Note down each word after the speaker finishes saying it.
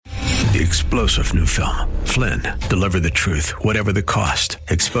The explosive new film, Flynn, deliver the truth, whatever the cost.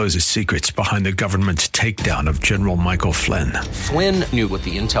 Exposes secrets behind the government's takedown of General Michael Flynn. Flynn knew what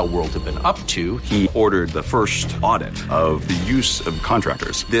the intel world had been up to. He ordered the first audit of the use of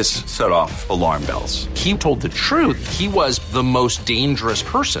contractors. This set off alarm bells. He told the truth. He was the most dangerous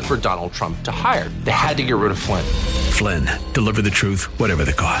person for Donald Trump to hire. They had to get rid of Flynn. Flynn, deliver the truth, whatever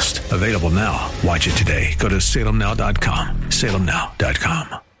the cost. Available now. Watch it today. Go to salemnow.com.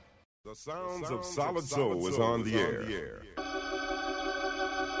 salemnow.com. The sounds of Solid Soul is on the air.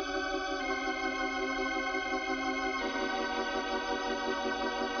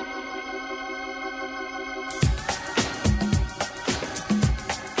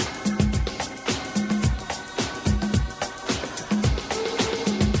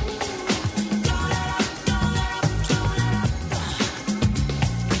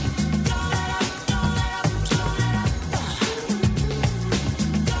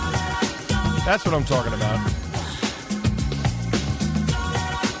 That's what I'm talking about.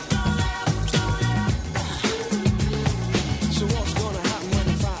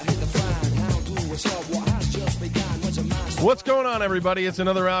 What's going on, everybody? It's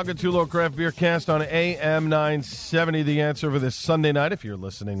another Al Gattullo Craft Beer Cast on AM 970. The Answer for this Sunday night, if you're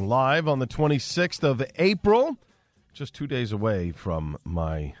listening live on the 26th of April, just 2 days away from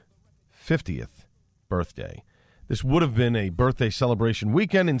my 50th birthday. This would have been a birthday celebration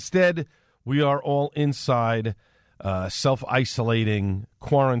weekend. Instead, we are all inside, self-isolating,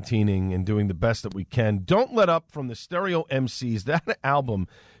 quarantining, and doing the best that we can. Don't Let Up from the Stereo MCs. That album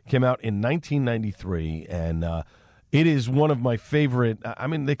came out in 1993, and it is one of my favorite. I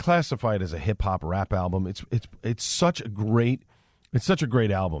mean, they classify it as a hip-hop rap album. It's such a great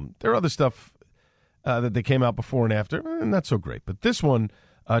album. There are other stuff that they came out before and after, not so great. But this one,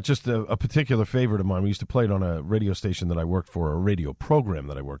 just a particular favorite of mine. We used to play it on a radio station that I worked for, a radio program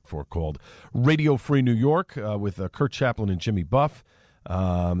that I worked for called Radio Free New York with Kurt Chaplin and Jimmy Buff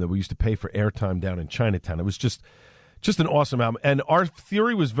that we used to pay for airtime down in Chinatown. It was just an awesome album. And our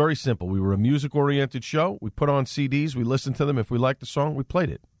theory was very simple. We were a music-oriented show. We put on CDs. We listened to them. If we liked the song, we played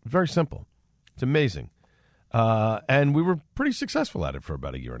it. Very simple. It's amazing. And we were pretty successful at it for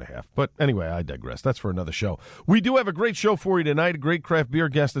about a year and a half. But anyway, I digress. That's for another show. We do have a great show for you tonight, a great craft beer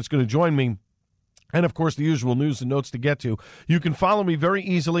guest that's going to join me. And, of course, the usual news and notes to get to. You can follow me very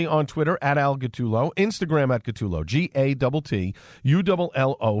easily on Twitter, at Al Gattullo, Instagram at Gattullo, Gattullo,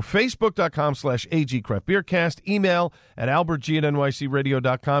 Facebook.com/AG Craft Beer Cast, email at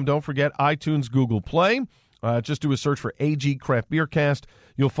albertg@nycradio.com. Don't forget iTunes, Google Play. Just do a search for AG Craft Beer Cast.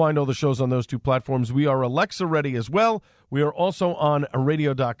 You'll find all the shows on those two platforms. We are Alexa ready as well. We are also on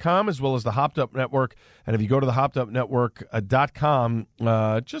radio.com as well as the Hopped Up Network. And if you go to the hoppedupnetwork.com,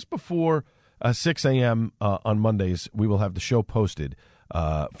 just before 6 a.m. On Mondays, we will have the show posted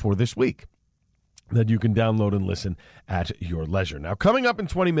for this week that you can download and listen at your leisure. Now, coming up in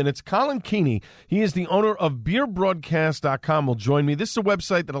 20 minutes, Colin Keeney, he is the owner of BeerBroadcast.com, will join me. This is a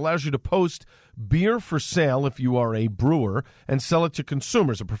website that allows you to post beer for sale if you are a brewer and sell it to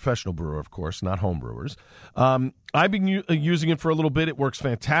consumers, a professional brewer, of course, not home brewers. I've been using it for a little bit. It works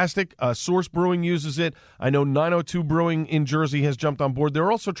fantastic. Source Brewing uses it. I know 902 Brewing in Jersey has jumped on board.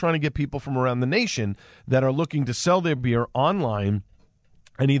 They're also trying to get people from around the nation that are looking to sell their beer online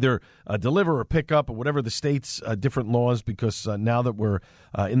and either deliver or pick up or whatever the state's different laws, because now that we're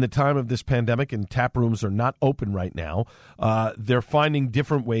in the time of this pandemic and tap rooms are not open right now, they're finding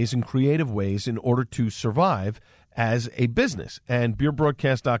different ways and creative ways in order to survive as a business. And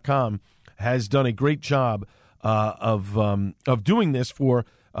BeerBroadcast.com has done a great job of doing this for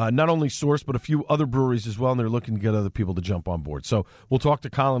not only Source, but a few other breweries as well, and they're looking to get other people to jump on board. So we'll talk to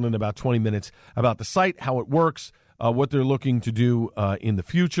Colin in about 20 minutes about the site, how it works, what they're looking to do in the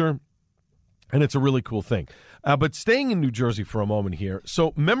future, and it's a really cool thing. But staying in New Jersey for a moment here,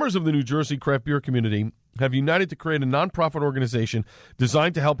 so members of the New Jersey craft beer community have united to create a nonprofit organization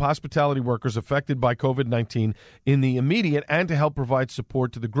designed to help hospitality workers affected by COVID-19 in the immediate and to help provide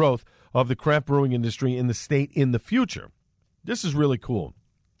support to the growth of the craft brewing industry in the state in the future. This is really cool.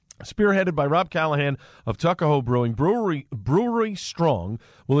 Spearheaded by Rob Callahan of Tuckahoe Brewing, Brewery Strong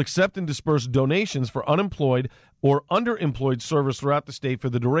will accept and disperse donations for unemployed or underemployed servers throughout the state for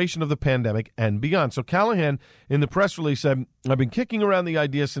the duration of the pandemic and beyond. So Callahan, in the press release, said, I've been kicking around the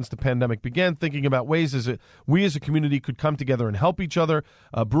idea since the pandemic began, thinking about ways we as a community could come together and help each other.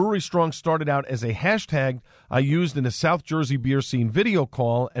 Brewery Strong started out as a hashtag I used in a South Jersey beer scene video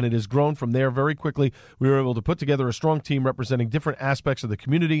call, and it has grown from there very quickly. We were able to put together a strong team representing different aspects of the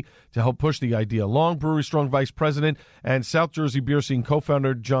community to help push the idea along. Brewery Strong Vice President and South Jersey beer scene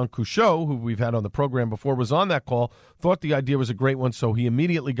co-founder John Couchot, who we've had on the program before, was on that call, thought the idea was a great one, so he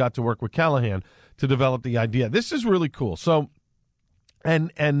immediately got to work with Callahan to develop the idea. This is really cool. So,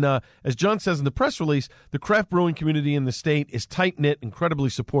 and as John says in the press release, the craft brewing community in the state is tight-knit, incredibly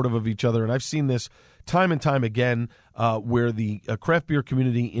supportive of each other, and I've seen this time and time again where the craft beer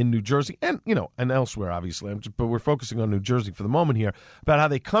community in New Jersey and elsewhere, obviously, but we're focusing on New Jersey for the moment here, about how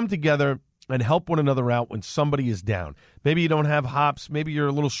they come together and help one another out when somebody is down. Maybe you don't have hops, maybe you're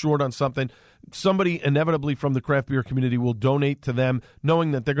a little short on something. Somebody inevitably from the craft beer community will donate to them,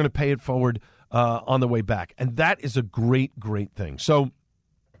 knowing that they're going to pay it forward on the way back. And that is a great, great thing. So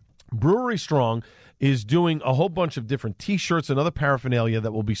Brewery Strong is doing a whole bunch of different T-shirts and other paraphernalia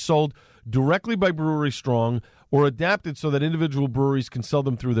that will be sold directly by Brewery Strong or adapted so that individual breweries can sell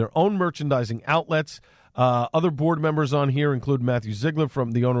them through their own merchandising outlets. Other board members on here include Matthew Ziegler,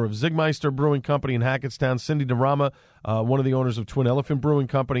 from the owner of Zigmeister Brewing Company in Hackettstown, Cindy DeRama, one of the owners of Twin Elephant Brewing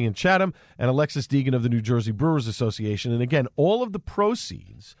Company in Chatham, and Alexis Deegan of the New Jersey Brewers Association. And again, all of the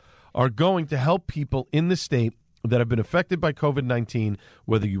proceeds are going to help people in the state that have been affected by COVID-19,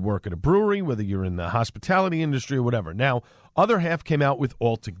 whether you work at a brewery, whether you're in the hospitality industry or whatever. Now, Other Half came out with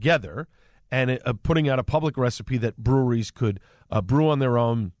All Together and putting out a public recipe that breweries could brew on their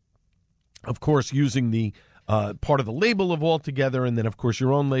own, of course, using the part of the label of All Together, and then, of course,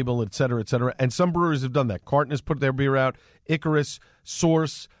 your own label, et cetera, et cetera. And some breweries have done that. Carton has put their beer out, Icarus,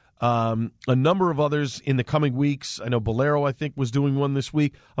 Source, a number of others in the coming weeks. I know Bolero, I think, was doing one this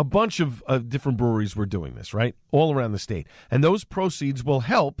week. A bunch of different breweries were doing this, right, all around the state. And those proceeds will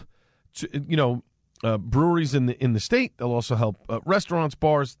help, breweries in the state. They'll also help restaurants,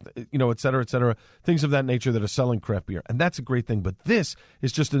 bars, et cetera, things of that nature that are selling craft beer. And that's a great thing. But this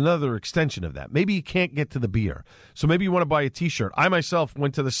is just another extension of that. Maybe you can't get to the beer, so maybe you want to buy a T-shirt. I myself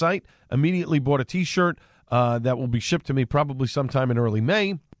went to the site, immediately bought a T-shirt that will be shipped to me probably sometime in early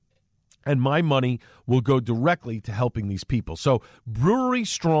May. And my money will go directly to helping these people. So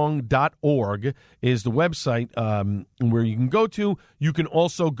brewerystrong.org is the website where you can go to. You can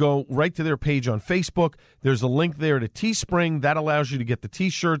also go right to their page on Facebook. There's a link there to Teespring. That allows you to get the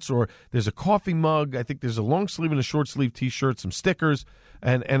T-shirts, or there's a coffee mug. I think there's a long sleeve and a short sleeve T-shirt, some stickers,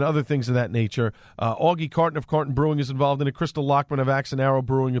 and other things of that nature. Augie Carton of Carton Brewing is involved in it. Crystal Lockman of Axe and Arrow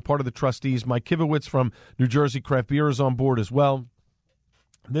Brewing, a part of the trustees. Mike Kivowitz from New Jersey Craft Beer is on board as well.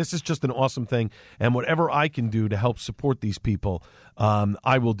 This is just an awesome thing, and whatever I can do to help support these people,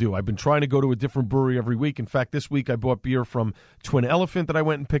 I will do. I've been trying to go to a different brewery every week. In fact, this week I bought beer from Twin Elephant that I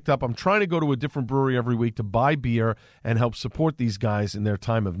went and picked up. I'm trying to go to a different brewery every week to buy beer and help support these guys in their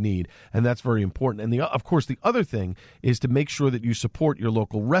time of need, and that's very important. And, of course, the other thing is to make sure that you support your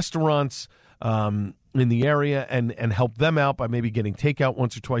local restaurants in the area and help them out by maybe getting takeout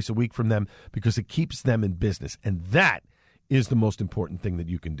once or twice a week from them, because it keeps them in business, and that is the most important thing that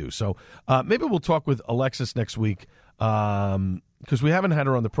you can do. So maybe we'll talk with Alexis next week, because we haven't had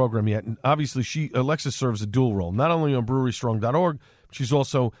her on the program yet. And obviously, Alexis serves a dual role, not only on brewerystrong.org, but she's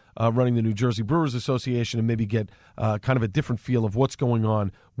also running the New Jersey Brewers Association, and maybe get kind of a different feel of what's going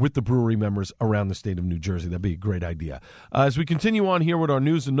on with the brewery members around the state of New Jersey. That'd be a great idea. As we continue on here with our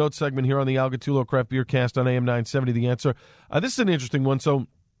news and notes segment here on the Al Gattullo Craft Beer Cast on AM 970, The Answer. This is an interesting one. So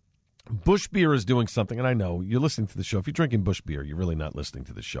Busch Beer is doing something, and I know you're listening to the show. If you're drinking Busch Beer, you're really not listening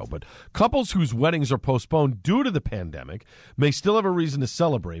to the show. But couples whose weddings are postponed due to the pandemic may still have a reason to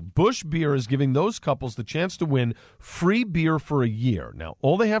celebrate. Busch Beer is giving those couples the chance to win free beer for a year. Now,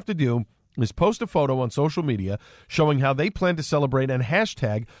 all they have to do is post a photo on social media showing how they plan to celebrate and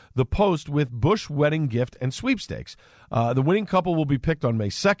hashtag the post with Busch Wedding Gift and Sweepstakes. The winning couple will be picked on May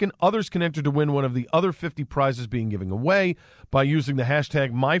 2nd. Others can enter to win one of the other 50 prizes being given away by using the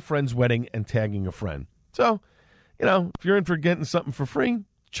hashtag MyFriend'sWedding and tagging a friend. So, if you're in for getting something for free,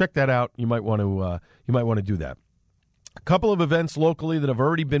 check that out. You might want to do that. A couple of events locally that have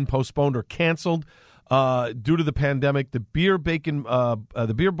already been postponed or canceled due to the pandemic. The beer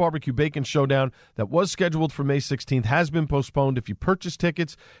barbecue bacon showdown that was scheduled for May 16th has been postponed. If you purchase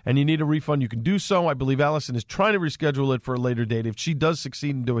tickets and you need a refund, you can do so. I believe Allison is trying to reschedule it for a later date. If she does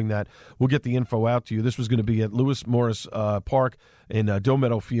succeed in doing that, we'll get the info out to you. This was going to be at Lewis Morris Park in Doe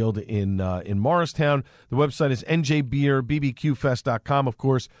Meadow Field in Morristown. The website is njbeerbbqfest.com. Of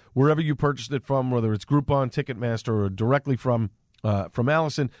course, wherever you purchased it from, whether it's Groupon, Ticketmaster, or directly from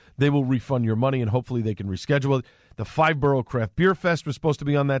Allison, they will refund your money, and hopefully they can reschedule it. The Five Borough Craft Beer Fest was supposed to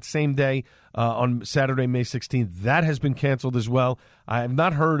be on that same day, on Saturday, May 16th. That has been canceled as well. I have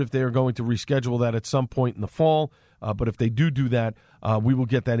not heard if they are going to reschedule that at some point in the fall, but if they do that, we will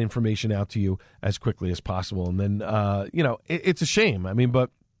get that information out to you as quickly as possible. And then, it's a shame. I mean,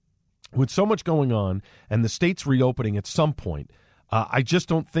 but with so much going on and the state's reopening at some point, I just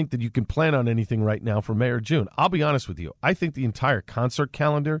don't think that you can plan on anything right now for May or June. I'll be honest with you. I think the entire concert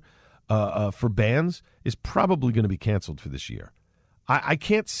calendar for bands is probably going to be canceled for this year. I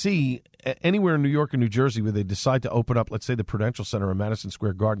can't see anywhere in New York or New Jersey where they decide to open up, let's say, the Prudential Center or Madison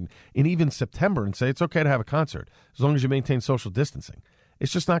Square Garden in even September and say it's okay to have a concert as long as you maintain social distancing.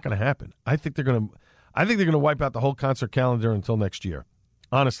 It's just not going to happen. I think they're going to wipe out the whole concert calendar until next year.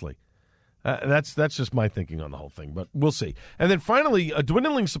 Honestly. That's just my thinking on the whole thing, but we'll see. And then finally,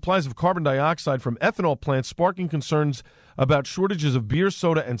 dwindling supplies of carbon dioxide from ethanol plants sparking concerns about shortages of beer,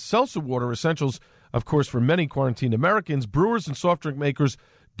 soda, and seltzer water, essentials, of course, for many quarantined Americans. Brewers and soft drink makers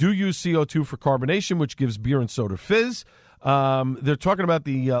do use CO2 for carbonation, which gives beer and soda fizz. They're talking about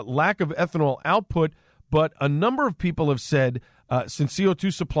the lack of ethanol output, but a number of people have said since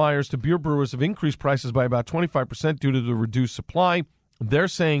CO2 suppliers to beer brewers have increased prices by about 25% due to the reduced supply, they're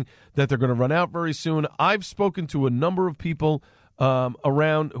saying that they're going to run out very soon. I've spoken to a number of people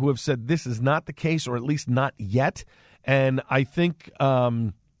around who have said this is not the case, or at least not yet. And I think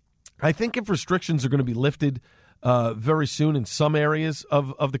if restrictions are going to be lifted very soon in some areas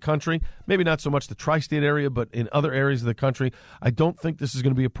of the country, maybe not so much the tri-state area, but in other areas of the country, I don't think this is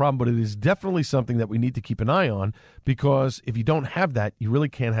going to be a problem, but it is definitely something that we need to keep an eye on, because if you don't have that, you really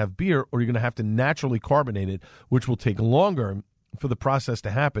can't have beer, or you're going to have to naturally carbonate it, which will take longer for the process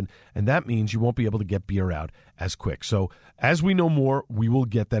to happen, and that means you won't be able to get beer out as quick. So as we know more, we will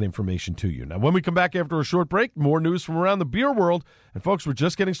get that information to you. Now, when we come back after a short break, more news from around the beer world. And folks, we're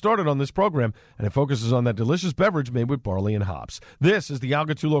just getting started on this program, and it focuses on that delicious beverage made with barley and hops. This is the Al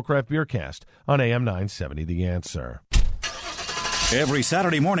Gattullo Craft Beer Cast on AM 970, The Answer. Every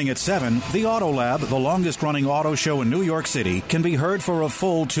Saturday morning at 7, the Auto Lab, the longest-running auto show in New York City, can be heard for a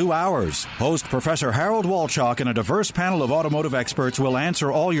full 2 hours. Host Professor Harold Walchuk and a diverse panel of automotive experts will answer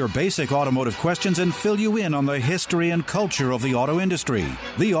all your basic automotive questions and fill you in on the history and culture of the auto industry.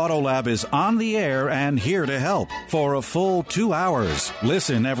 The Auto Lab is on the air and here to help for a full 2 hours.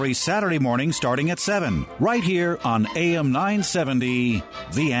 Listen every Saturday morning starting at 7, right here on AM 970,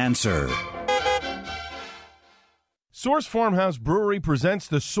 The Answer. Source Farmhouse Brewery presents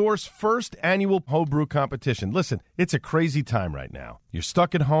the Source first annual homebrew competition. Listen, it's a crazy time right now. You're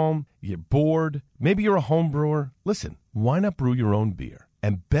stuck at home, you're bored, maybe you're a home brewer. Listen, why not brew your own beer?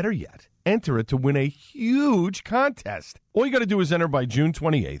 And better yet, enter it to win a huge contest. All you got to do is enter by June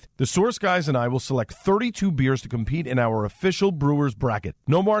 28th. The Source guys and I will select 32 beers to compete in our official Brewers Bracket.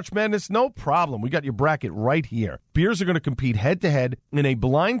 No March Madness? No problem. We got your bracket right here. Beers are going to compete head-to-head in a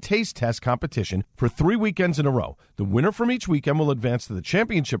blind taste test competition for 3 weekends in a row. The winner from each weekend will advance to the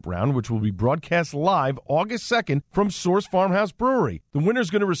championship round, which will be broadcast live August 2nd from Source Farmhouse Brewery. The winner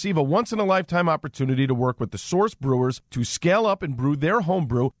is going to receive a once-in-a-lifetime opportunity to work with the Source Brewers to scale up and brew their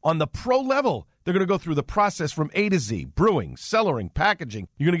homebrew on the pro level. They're going to go through the process from A to Z, brewing, cellaring, packaging.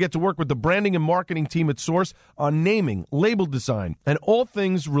 You're going to get to work with the branding and marketing team at Source on naming, label design, and all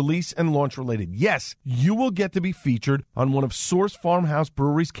things release and launch related. Yes, you will get to be featured on one of Source Farmhouse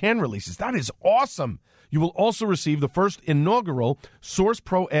Brewery's can releases. That is awesome. You will also receive the first inaugural Source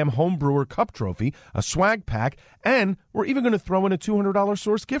Pro-Am Home Brewer Cup Trophy, a swag pack, and we're even going to throw in a $200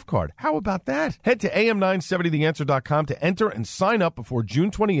 Source gift card. How about that? Head to am970theanswer.com to enter and sign up before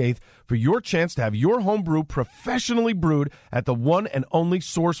June 28th for your chance to have your home brew professionally brewed at the one and only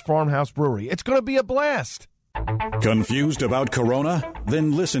Source Farmhouse Brewery. It's going to be a blast. Confused about Corona?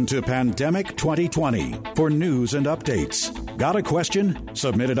 Then listen to Pandemic 2020 for news and updates. Got a question?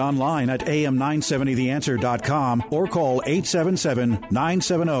 Submit it online at am970theanswer.com or call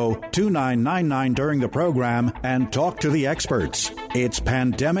 877-970-2999 during the program and talk to the experts. It's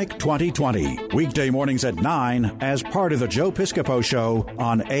Pandemic 2020, weekday mornings at 9 as part of the Joe Piscopo Show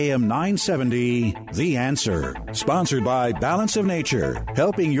on AM 970, The Answer. Sponsored by Balance of Nature,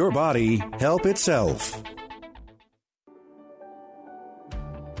 helping your body help itself.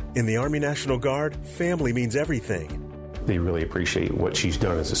 In the Army National Guard, family means everything. They really appreciate what she's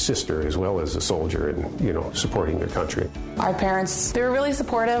done as a sister as well as a soldier and, supporting their country. Our parents, they were really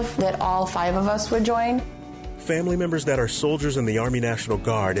supportive that all 5 of us would join. Family members that are soldiers in the Army National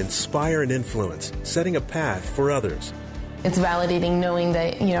Guard inspire and influence, setting a path for others. It's validating knowing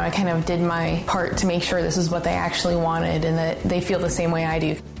that, I kind of did my part to make sure this is what they actually wanted and that they feel the same way I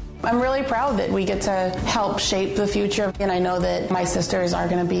do. I'm really proud that we get to help shape the future, and I know that my sisters are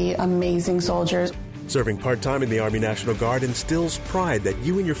going to be amazing soldiers. Serving part-time in the Army National Guard instills pride that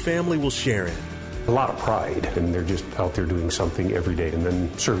you and your family will share in. A lot of pride, and they're just out there doing something every day and then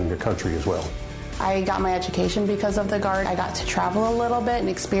serving their country as well. I got my education because of the Guard. I got to travel a little bit and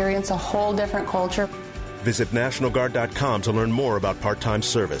experience a whole different culture. Visit NationalGuard.com to learn more about part-time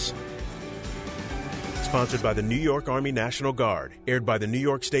service. Sponsored by the New York Army National Guard. Aired by the New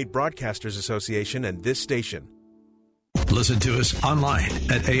York State Broadcasters Association and this station. Listen to us online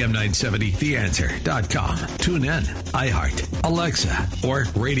at am970theanswer.com. Tune in, iHeart, Alexa, or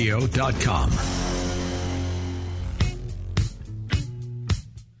radio.com.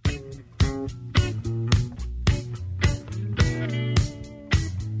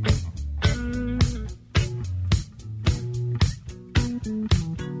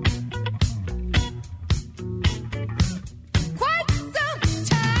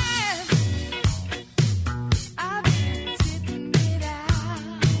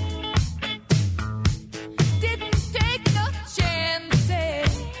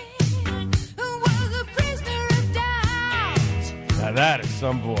 That is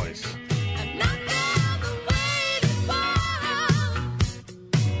some voice.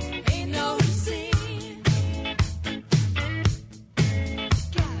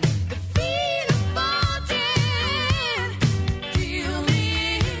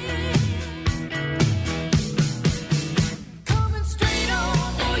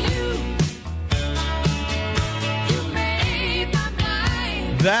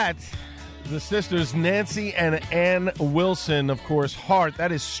 That, the sisters Nancy and Ann Wilson, of course, Heart.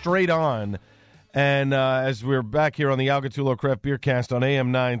 That is Straight On. And as we're back here on the Al Gattullo Craft Beer Cast on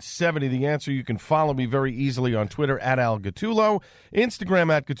AM 970, The Answer, you can follow me very easily on Twitter at Al Gattullo,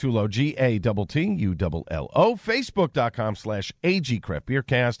 Instagram at Gattullo, GATTULLO, Facebook.com/AG Craft Beer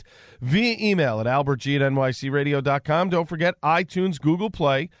Cast, via email at albertg@nycradio.com. Don't forget iTunes, Google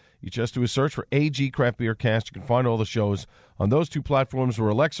Play. You just do a search for AG Craft Beer Cast. You can find all the shows on those two platforms. We're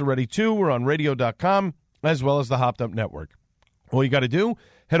Alexa Ready too. We're on radio.com as well as the Hopped Up Network. All you got to do,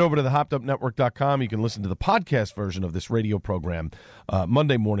 head over to the hoppedupnetwork.com. You can listen to the podcast version of this radio program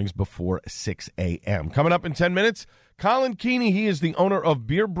Monday mornings before 6 a.m. Coming up in 10 minutes, Colin Keeney. He is the owner of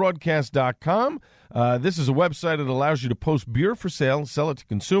beerbroadcast.com. This is a website that allows you to post beer for sale and sell it to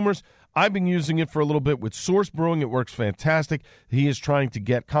consumers. I've been using it for a little bit with Source Brewing. It works fantastic. Colin is trying to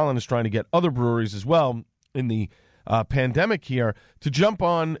get other breweries as well in the pandemic here to jump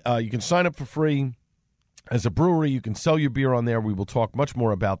on. You can sign up for free. As a brewery, you can sell your beer on there. We will talk much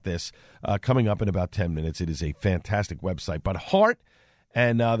more about this coming up in about 10 minutes. It is a fantastic website. But Heart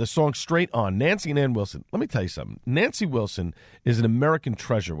and the song Straight On, Nancy and Ann Wilson. Let me tell you something. Nancy Wilson is an American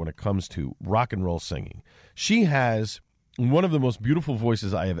treasure when it comes to rock and roll singing. She has one of the most beautiful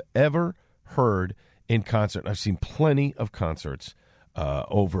voices I have ever heard in concert. I've seen plenty of concerts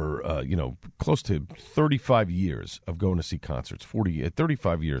over, close to 35 years of going to see concerts,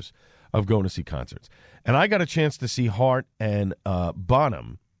 35 years of going to see concerts. And I got a chance to see Heart and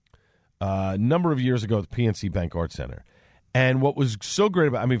Bonham a number of years ago at the PNC Bank Arts Center. And what was so great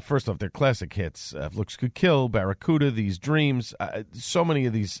about, first off, their classic hits, Looks Could Kill, Barracuda, These Dreams, so many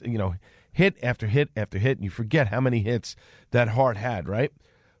of these, hit after hit after hit, and you forget how many hits that Heart had, right?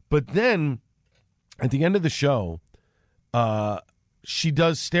 But then, at the end of the show, she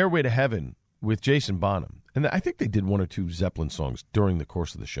does Stairway to Heaven with Jason Bonham. And I think they did one or two Zeppelin songs during the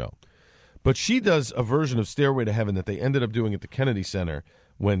course of the show. But she does a version of Stairway to Heaven that they ended up doing at the Kennedy Center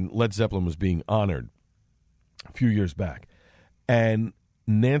when Led Zeppelin was being honored a few years back. And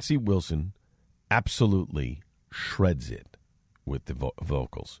Nancy Wilson absolutely shreds it with the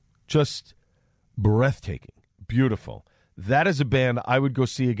vocals. Just breathtaking, beautiful. That is a band I would go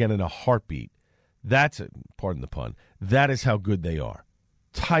see again in a heartbeat. Pardon the pun, that is how good they are.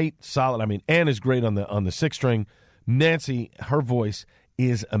 Tight, solid. Ann is great on the six string. Nancy, her voice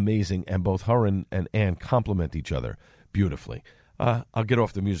is amazing, and both her and Ann complement each other beautifully. I'll get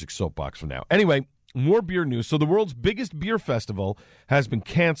off the music soapbox for now. Anyway, more beer news. So the world's biggest beer festival has been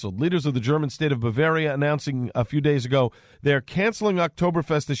canceled. Leaders of the German state of Bavaria announcing a few days ago they're canceling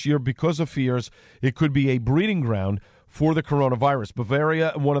Oktoberfest this year because of fears it could be a breeding ground for the coronavirus.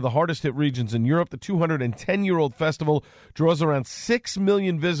 Bavaria, one of the hardest hit regions in Europe, the 210-year-old festival draws around 6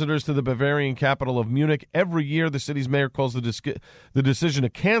 million visitors to the Bavarian capital of Munich every year. The city's mayor calls the decision to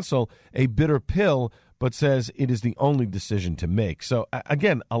cancel a bitter pill, but says it is the only decision to make. So,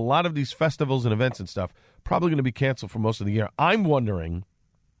 again, a lot of these festivals and events and stuff probably going to be canceled for most of the year. I'm wondering,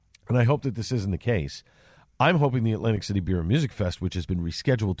 and I hope that this isn't the case, I'm hoping the Atlantic City Beer and Music Fest, which has been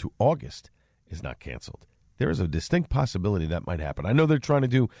rescheduled to August, is not canceled. There is a distinct possibility that might happen. I know they're trying to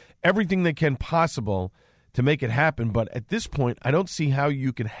do everything they can possible to make it happen, but at this point, I don't see how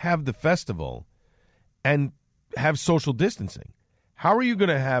you can have the festival and have social distancing. How are you going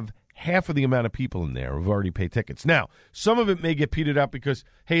to have half of the amount of people in there who've already paid tickets? Now, some of it may get petered out because,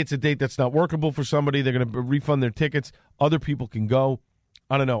 hey, it's a date that's not workable for somebody. They're going to refund their tickets. Other people can go.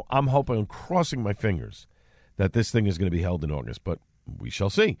 I don't know. I'm crossing my fingers that this thing is going to be held in August. But We shall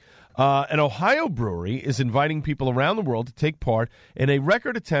see. An Ohio brewery is inviting people around the world to take part in a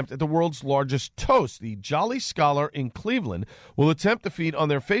record attempt at the world's largest toast. The Jolly Scholar in Cleveland will attempt to feed on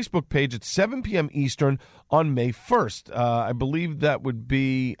their Facebook page at 7 p.m. Eastern on May 1st. I believe that would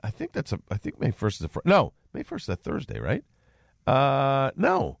be, I think May 1st is May 1st is a Thursday, right?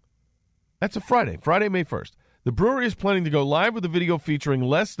 No, that's a Friday. Friday, May 1st. The brewery is planning to go live with a video featuring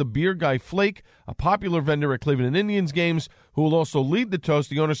Les, the beer guy Flake, a popular vendor at Cleveland Indians games, who will also lead the toast.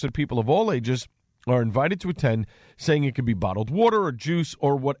 The owner said people of all ages are invited to attend, saying it could be bottled water or juice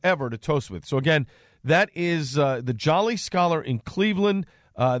or whatever to toast with. So, again, that is the Jolly Scholar in Cleveland.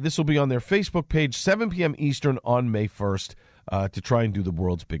 This will be on their Facebook page, 7 p.m. Eastern on May 1st, to try and do the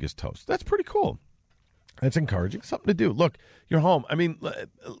world's biggest toast. That's pretty cool. That's encouraging. Something to do. Look, you're home. I mean,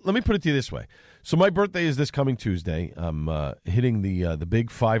 let me put it to you this way. So my birthday is this coming Tuesday. I'm hitting the big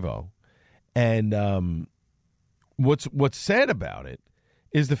 50. And what's sad about it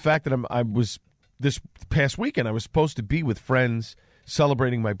is the fact that I was this past weekend, I was supposed to be with friends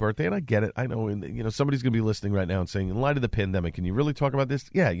celebrating my birthday. And I get it. I know, somebody's going to be listening right now and saying, in light of the pandemic, can you really talk about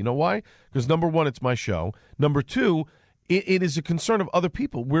this? Yeah, you know why? Because number one, it's my show. Number two, it is a concern of other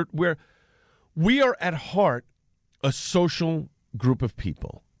people. We are at heart a social group of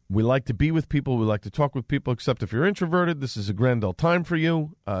people. We like to be with people. We like to talk with people, except if you're introverted, this is a grand old time for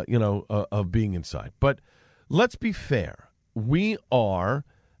you, of being inside. But let's be fair. We are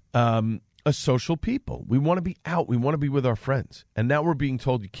a social people. We want to be out. We want to be with our friends. And now we're being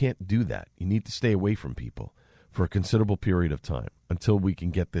told you can't do that. You need to stay away from people for a considerable period of time until we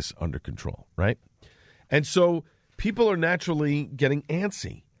can get this under control, right? And so people are naturally getting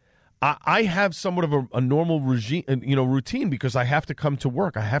antsy. I have somewhat of a normal routine because I have to come to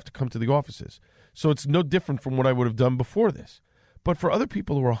work. I have to come to the offices. So it's no different from what I would have done before this. But for other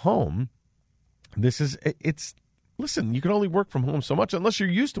people who are home, listen, you can only work from home so much unless you're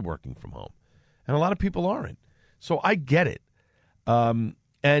used to working from home. And a lot of people aren't. So I get it. We'll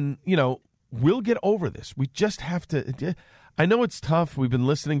get over this. We just have to. I know it's tough. We've been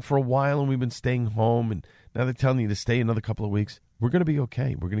listening for a while and we've been staying home. And now they're telling you to stay another couple of weeks. We're going to be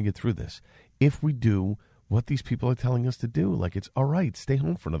okay. We're going to get through this. If we do what these people are telling us to do, like it's all right, stay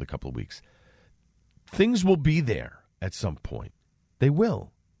home for another couple of weeks. Things will be there at some point. They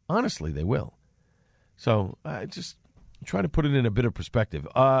will. Honestly, they will. So I just try to put it in a bit of perspective.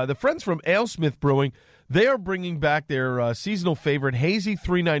 The friends from AleSmith Brewing, they are bringing back their seasonal favorite, Hazy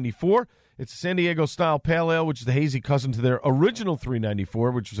 394. It's a San Diego-style pale ale, which is the hazy cousin to their original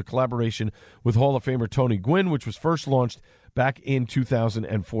 394, which was a collaboration with Hall of Famer Tony Gwynn, which was first launched back in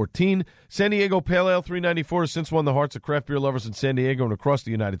 2014. San Diego Pale Ale 394 has since won the hearts of craft beer lovers in San Diego and across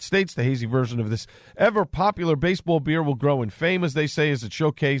the United States. The hazy version of this ever-popular baseball beer will grow in fame, as they say, as it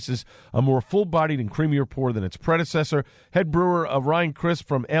showcases a more full-bodied and creamier pour than its predecessor. Head brewer Ryan Crisp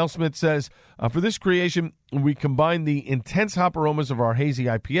from AleSmith says, for this creation, we combine the intense hop aromas of our hazy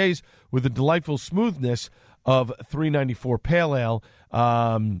IPAs with the delightful smoothness of 394 Pale Ale.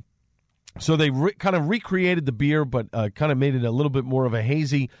 So they kind of recreated the beer, but kind of made it a little bit more of a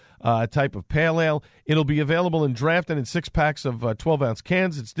hazy type of pale ale. It'll be available in draft and in 6-packs of 12-ounce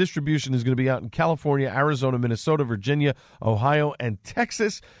cans. Its distribution is going to be out in California, Arizona, Minnesota, Virginia, Ohio, and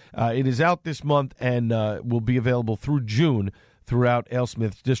Texas. It is out this month and will be available through June throughout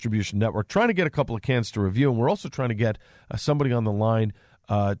AleSmith's distribution network. Trying to get a couple of cans to review, and we're also trying to get somebody on the line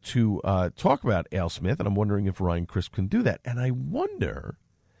to talk about AleSmith, and I'm wondering if Ryan Crisp can do that. And I wonder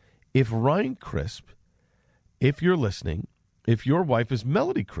if Ryan Crisp, if you're listening, if your wife is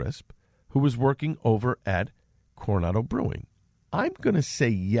Melody Crisp, who was working over at Coronado Brewing. I'm going to say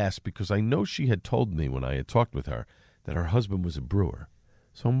yes because I know she had told me when I had talked with her that her husband was a brewer.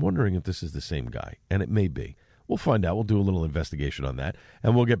 So I'm wondering if this is the same guy, and it may be. We'll find out. We'll do a little investigation on that,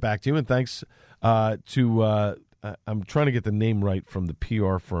 and we'll get back to you. And thanks to I'm trying to get the name right from the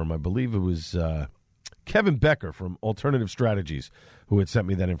PR firm. I believe it was Kevin Becker from Alternative Strategies who had sent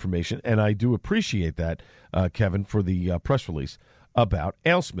me that information, and I do appreciate that, Kevin, for the press release about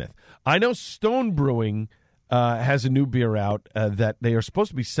AleSmith. I know Stone Brewing has a new beer out that they are supposed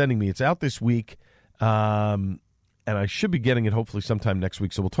to be sending me. It's out this week, and I should be getting it hopefully sometime next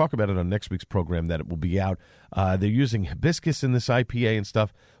week, so we'll talk about it on next week's program that it will be out. They're using hibiscus in this IPA and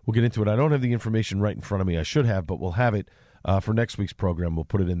stuff. We'll get into it. I don't have the information right in front of me. I should have, but we'll have it for next week's program. We'll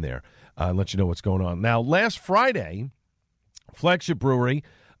put it in there and let you know what's going on. Now, last Friday, Flagship Brewery,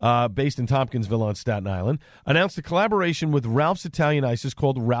 based in Tompkinsville on Staten Island, announced a collaboration with Ralph's Italian Ices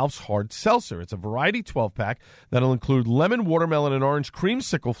called Ralph's Hard Seltzer. It's a variety 12-pack that'll include lemon, watermelon, and orange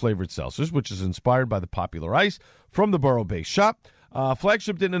creamsicle-flavored seltzers, which is inspired by the popular ice from the Borough-based shop.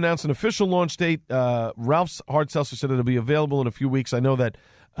 Flagship didn't announce an official launch date. Ralph's Hard Seltzer said it'll be available in a few weeks. I know that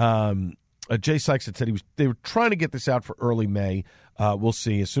Jay Sykes had said they were trying to get this out for early May. We'll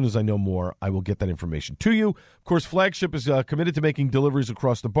see. As soon as I know more, I will get that information to you. Of course, Flagship is committed to making deliveries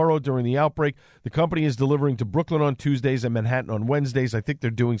across the borough during the outbreak. The company is delivering to Brooklyn on Tuesdays and Manhattan on Wednesdays. I think they're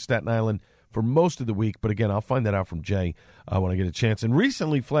doing Staten Island for most of the week, but again, I'll find that out from Jay when I get a chance. And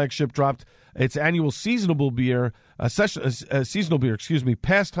recently, Flagship dropped its annual seasonal beer,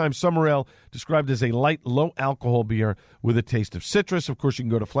 Pastime Summer Ale, described as a light, low-alcohol beer with a taste of citrus. Of course, you can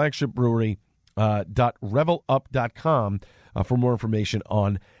go to flagshipbrewery.revelup.com for more information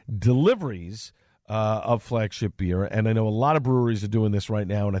on deliveries of Flagship beer. And I know a lot of breweries are doing this right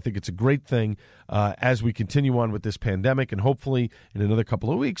now, and I think it's a great thing as we continue on with this pandemic. And hopefully in another couple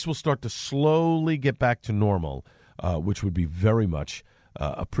of weeks, we'll start to slowly get back to normal, which would be very much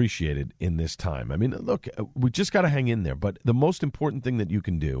appreciated in this time. I mean, look, we just got to hang in there. But the most important thing that you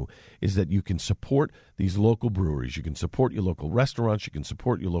can do is that you can support these local breweries. You can support your local restaurants. You can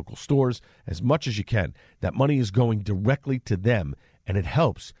support your local stores as much as you can. That money is going directly to them, and it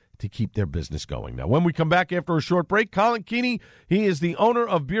helps to keep their business going. Now, when we come back after a short break, Colin Keeney, he is the owner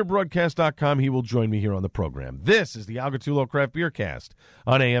of BeerBroadcast.com. He will join me here on the program. This is the Al Gattullo Craft Beer Cast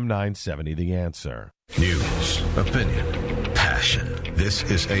on AM 970, The Answer. News, opinion, passion. This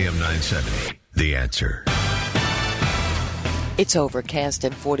is AM 970, The Answer. It's overcast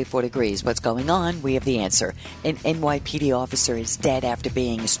and 44 degrees. What's going on? We have the answer. An NYPD officer is dead after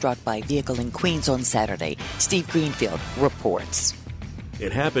being struck by a vehicle in Queens on Saturday. Steve Greenfield reports.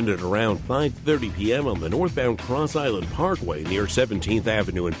 It happened at around 5:30 p.m. on the northbound Cross Island Parkway near 17th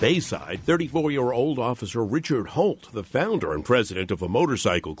Avenue in Bayside. 34-year-old Officer Richard Holt, the founder and president of a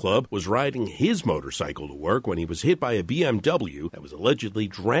motorcycle club, was riding his motorcycle to work when he was hit by a BMW that was allegedly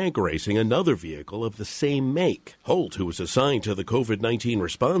drag racing another vehicle of the same make. Holt, who was assigned to the COVID-19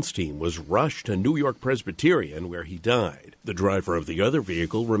 response team, was rushed to New York Presbyterian, where he died. The driver of the other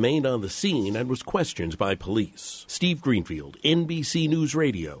vehicle remained on the scene and was questioned by police. Steve Greenfield, NBC News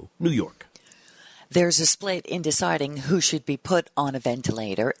Radio, New York. There's a split in deciding who should be put on a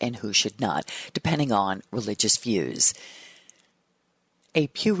ventilator and who should not, depending on religious views. A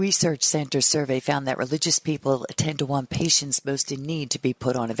Pew Research Center survey found that religious people tend to want patients most in need to be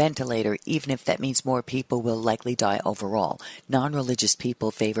put on a ventilator, even if that means more people will likely die overall. Non-religious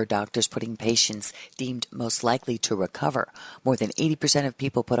people favor doctors putting patients deemed most likely to recover. More than 80% of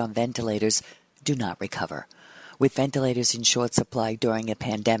people put on ventilators do not recover. With ventilators in short supply during a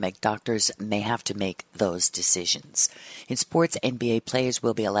pandemic, doctors may have to make those decisions. In sports, NBA players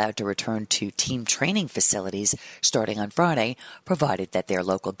will be allowed to return to team training facilities starting on Friday, provided that their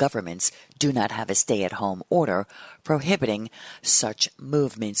local governments do not have a stay-at-home order prohibiting such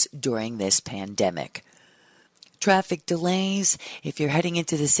movements during this pandemic. Traffic delays. If you're heading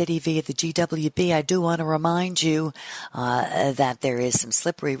into the city via the GWB, I do want to remind you that there is some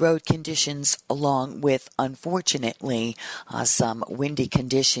slippery road conditions along with, unfortunately, some windy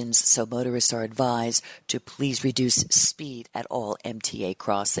conditions. So motorists are advised to please reduce speed at all MTA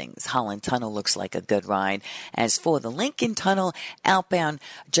crossings. Holland Tunnel looks like a good ride. As for the Lincoln Tunnel outbound,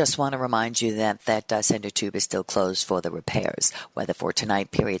 just want to remind you that center tube is still closed for the repairs. Weather for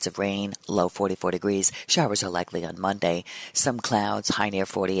tonight, periods of rain, low 44 degrees. Showers are likely on Monday. Some clouds, high near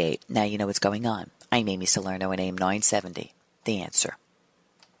 48. Now you know what's going on. I'm Amy Salerno at AM 970. The Answer.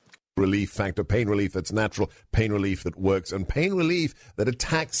 Relief Factor, pain relief that's natural, pain relief that works, and pain relief that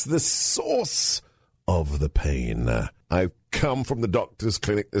attacks the source of the pain. I've come from the doctor's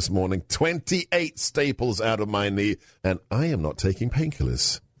clinic this morning, 28 staples out of my knee, and I am not taking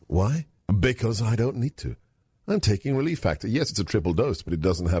painkillers. Why? Because I don't need to. I'm taking Relief Factor. Yes, it's a triple dose, but it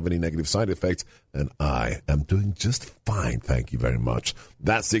doesn't have any negative side effects, and I am doing just fine, thank you very much.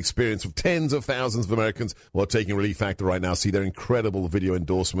 That's the experience of tens of thousands of Americans who are taking Relief Factor right now. See their incredible video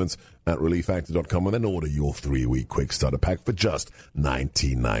endorsements at ReliefFactor.com, and then order your 3-week quick starter pack for just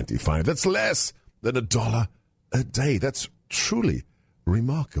 $19.95. That's less than $1 a day. That's truly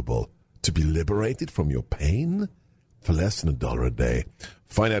remarkable. To be liberated from your pain for less than $1 a day.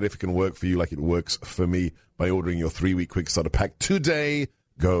 Find out if it can work for you like it works for me by ordering your 3-week quick starter pack today.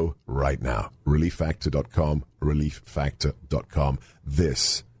 Go right now. ReliefFactor.com, ReliefFactor.com.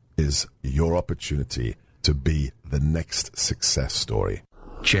 This is your opportunity to be the next success story.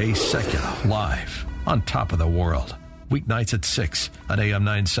 Jay Sekulow, live on Top of the World. Weeknights at 6 on AM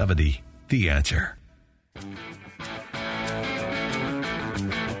 970. The Answer.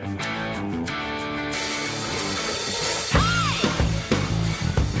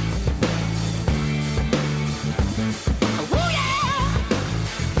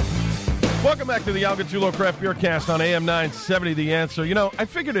 Welcome back to the Al Gattullo Craft Beer Cast on AM 970, The Answer. You know, I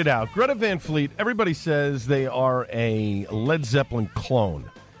figured it out. Greta Van Fleet, everybody says they are a Led Zeppelin clone.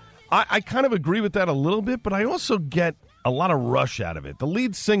 I kind of agree with that a little bit, but I also get a lot of Rush out of it. The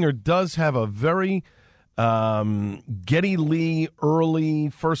lead singer does have a very Geddy Lee early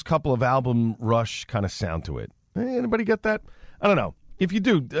first couple of album Rush kind of sound to it. Anybody get that? I don't know. If you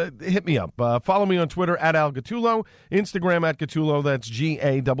do, hit me up. Follow me on Twitter at Al Gattullo, Instagram at Gattullo, that's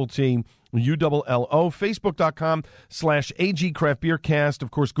GATTULLO, Facebook.com/AG Craft Beer Cast.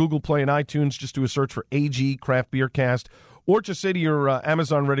 Of course, Google Play and iTunes, just do a search for AG Craft Beer Cast. Or just say to your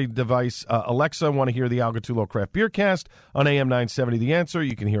Amazon-ready device, Alexa, want to hear the Al Gattullo Craft Beer Cast on AM 970 The Answer.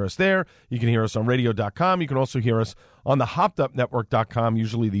 You can hear us there. You can hear us on radio.com. You can also hear us on the hoppedupnetwork.com.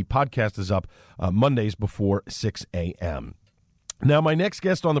 Usually the podcast is up Mondays before 6 a.m. Now, my next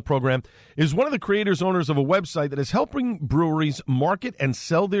guest on the program is one of the creators, owners of a website that is helping breweries market and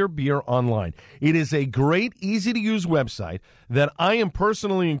sell their beer online. It is a great, easy-to-use website that I am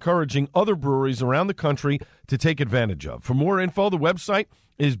personally encouraging other breweries around the country to take advantage of. For more info, the website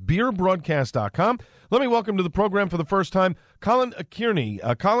is beerbroadcast.com. Let me welcome to the program for the first time, Colin Kearney.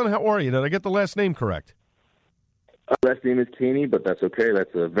 Colin, how are you? Did I get the last name correct? Last name is Keeney, but that's okay.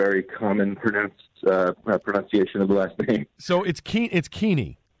 That's a very common pronunciation of the last name. So it's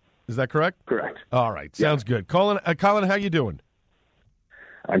Keeney. Is that correct? Correct. All right. Sounds good. Colin, how you doing?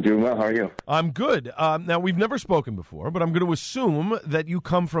 I'm doing well. How are you? I'm good. Now, we've never spoken before, but I'm going to assume that you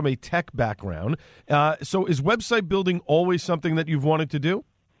come from a tech background. So is website building always something that you've wanted to do?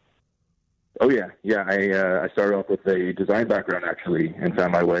 Oh, yeah. Yeah, I started off with a design background, actually, and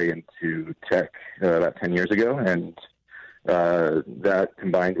found my way into tech about 10 years ago. And that,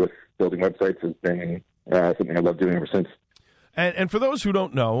 combined with building websites, has been something I love doing ever since. And for those who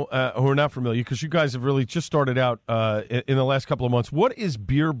don't know, who are not familiar, because you guys have really just started out in the last couple of months, what is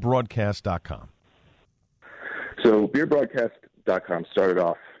beerbroadcast.com? So beerbroadcast.com started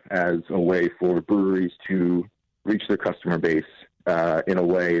off as a way for breweries to reach their customer base in a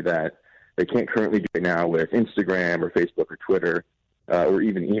way that they can't currently do it now with Instagram or Facebook or Twitter or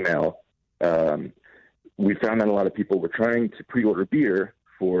even email. We found that a lot of people were trying to pre-order beer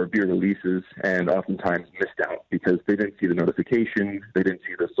for beer releases and oftentimes missed out because they didn't see the notification, they didn't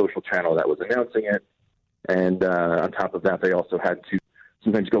see the social channel that was announcing it, and on top of that, they also had to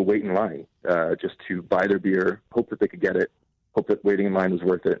sometimes go wait in line just to buy their beer, hope that they could get it, hope that waiting in line was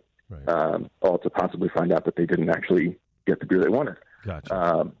worth it, all to possibly find out that they didn't actually get the beer they wanted.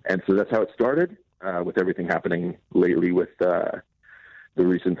 Gotcha. And so that's how it started. With everything happening lately with the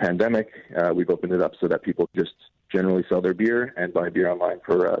recent pandemic, we've opened it up so that people just generally sell their beer and buy beer online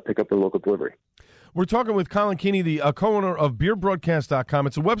for pick up their local delivery. We're talking with Colin Kearney, the co-owner of beerbroadcast.com.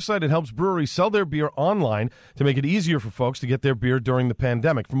 It's a website that helps breweries sell their beer online to make it easier for folks to get their beer during the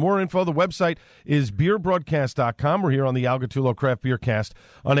pandemic. For more info, the website is beerbroadcast.com. We're here on the Al Gattullo Craft Beer Cast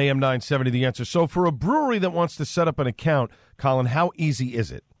on AM 970 The Answer. So for a brewery that wants to set up an account, Colin, how easy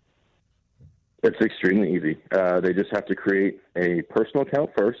is it? It's extremely easy. They just have to create a personal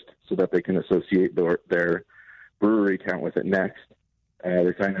account first so that they can associate their brewery account with it next.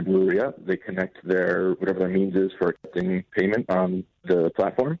 They sign their brewery up. They connect whatever their means is for accepting payment on the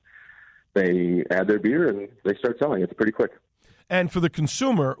platform. They add their beer, and they start selling. It's pretty quick. And for the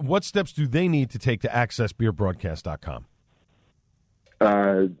consumer, what steps do they need to take to access beerbroadcast.com?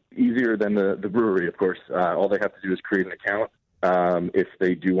 Easier than the brewery, of course. All they have to do is create an account. If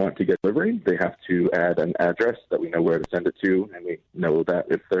they do want to get delivery, they have to add an address that we know where to send it to, and we know that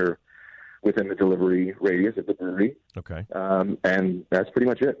if they're within the delivery radius of the brewery. Okay. And that's pretty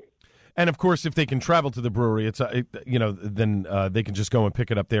much it. And, of course, if they can travel to the brewery, then they can just go and pick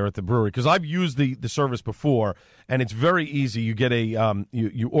it up there at the brewery. Because I've used the service before, and it's very easy. You get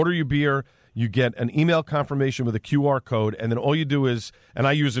you order your beer, you get an email confirmation with a QR code, and then all you do is, and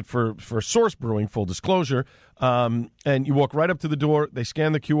I use it for Source Brewing, full disclosure, and you walk right up to the door, they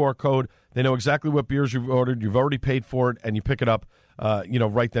scan the QR code, they know exactly what beers you've ordered, you've already paid for it, and you pick it up,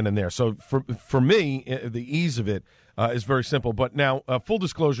 right then and there. So for me, the ease of it is very simple. But now, full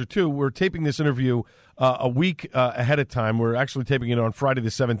disclosure, too, we're taping this interview a week ahead of time. We're actually taping it on Friday the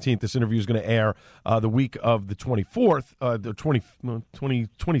 17th. This interview is going to air the week of the 24th, the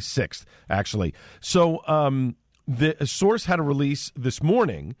 26th, actually. So the Source had a release this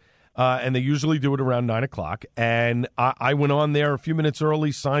morning, and they usually do it around 9 o'clock. And I went on there a few minutes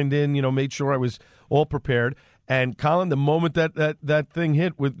early, signed in, made sure I was all prepared. And, Colin, the moment that thing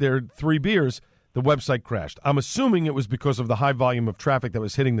hit with their 3 beers, the website crashed. I'm assuming it was because of the high volume of traffic that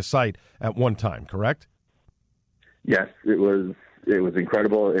was hitting the site at one time, correct? Yes, it was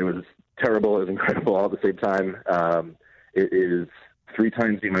incredible. It was terrible. It was incredible all at the same time. It is 3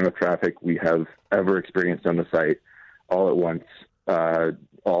 times the amount of traffic we have ever experienced on the site all at once,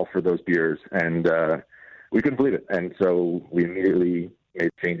 all for those beers. And we couldn't believe it. And so we immediately made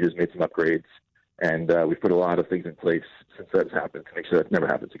changes, made some upgrades, and we've put a lot of things in place since that's happened to make sure that never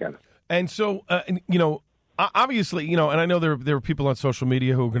happens again. And so, obviously, and I know there are people on social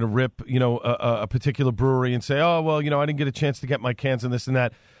media who are going to rip, a particular brewery and say, oh, well, I didn't get a chance to get my cans and this and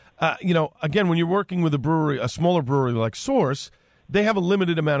that. Again, when you're working with a smaller brewery like Source, they have a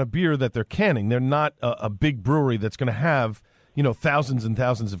limited amount of beer that they're canning. They're not a big brewery that's going to have, thousands and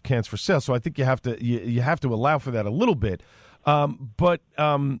thousands of cans for sale. So I think you have to allow for that a little bit. What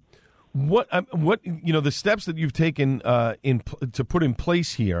the steps that you've taken to put in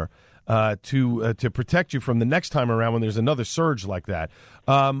place here to protect you from the next time around when there's another surge like that.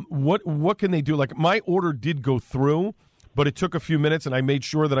 What can they do? Like, my order did go through, but it took a few minutes, and I made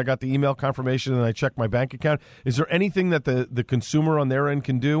sure that I got the email confirmation and I checked my bank account. Is there anything that the consumer on their end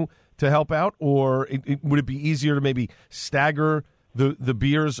can do to help out, or would it be easier to maybe stagger the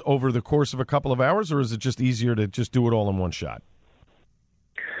beers over the course of a couple of hours, or is it just easier to just do it all in one shot?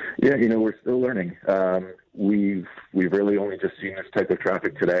 Yeah, we're still learning. We've really only just seen this type of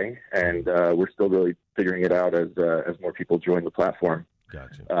traffic today, and we're still really figuring it out as more people join the platform.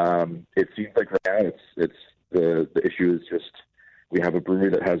 Gotcha. It seems like right now it's the issue is just we have a brewery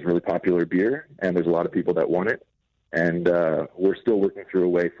that has really popular beer, and there's a lot of people that want it, and we're still working through a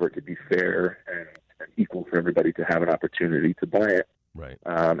way for it to be fair and equal for everybody to have an opportunity to buy it. Right.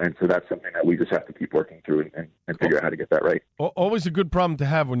 And so that's something that we just have to keep working through and figure out how to get that right. Always a good problem to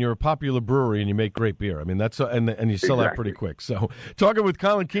have when you're a popular brewery and you make great beer. I mean, that's and you sell that pretty quick. So talking with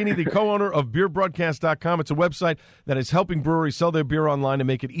Colin Keeney, the co-owner of BeerBroadcast.com. It's a website that is helping breweries sell their beer online and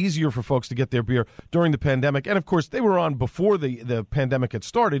make it easier for folks to get their beer during the pandemic. And, of course, they were on before the pandemic had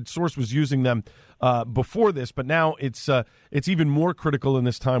started. Source was using them before this, but now it's even more critical in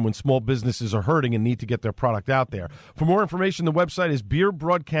this time when small businesses are hurting and need to get their product out there. For more information, the website is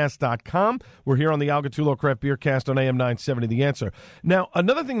beerbroadcast.com. We're here on the Al Gattullo Craft Beer Cast on AM 970, The Answer. Now,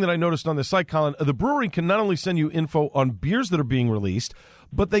 another thing that I noticed on the site, Colin, the brewery can not only send you info on beers that are being released,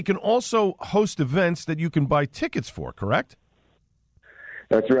 but they can also host events that you can buy tickets for, correct?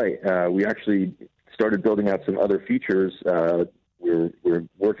 That's right. We actually started building out some other features. We're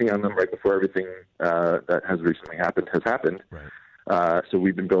working on them right before everything that has recently happened has happened. Right. So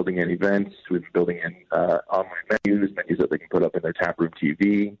we've been building in events. We've been building in online menus that they can put up in their taproom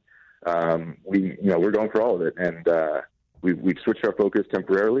TV. We're going for all of it, and we've switched our focus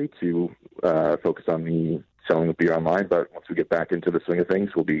temporarily to focus on the selling of beer online. But once we get back into the swing of things,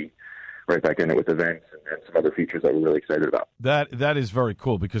 we'll be right back in it with events and some other features that we're really excited about. That is very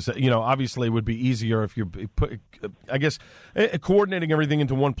cool because, obviously it would be easier if you put, coordinating everything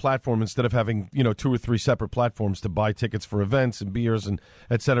into one platform instead of having, 2 or 3 separate platforms to buy tickets for events and beers and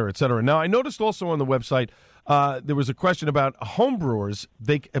et cetera, et cetera. Now, I noticed also on the website there was a question about homebrewers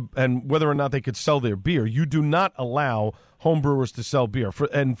and whether or not they could sell their beer. You do not allow homebrewers to sell beer.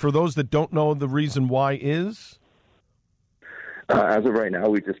 For those that don't know, the reason why is? As of right now,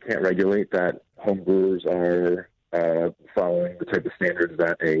 we just can't regulate that homebrewers are following the type of standards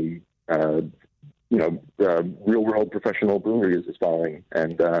that a real-world professional brewery is following.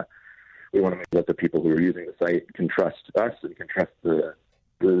 And we want to make sure that the people who are using the site can trust us and can trust the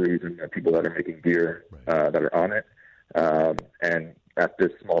breweries and the people that are making beer that are on it. And at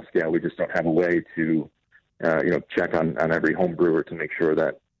this small scale, we just don't have a way to, check on every home brewer to make sure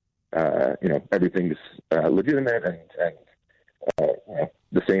that, everything's legitimate and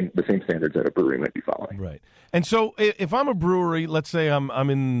the same standards that a brewery might be following. Right. And so if I'm a brewery, let's say I'm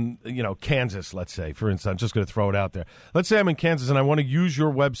in Kansas, let's say, for instance, I'm just going to throw it out there. Let's say I'm in Kansas and I want to use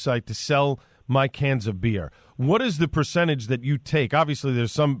your website to sell my cans of beer. What is the percentage that you take? Obviously,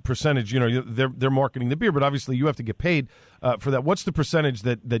 there's some percentage, they're marketing the beer, but obviously you have to get paid for that. What's the percentage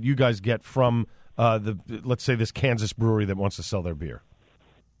that you guys get from, let's say, this Kansas brewery that wants to sell their beer?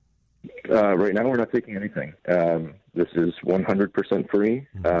 Right now, we're not taking anything. This is 100% free.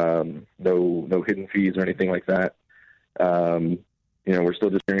 No hidden fees or anything like that. We're still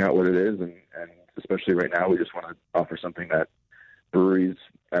just figuring out what it is, and especially right now, we just want to offer something that breweries,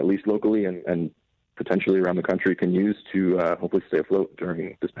 at least locally and potentially around the country, can use to hopefully stay afloat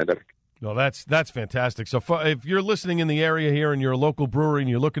during this pandemic. No, that's fantastic. So if you're listening in the area here and you're a local brewery and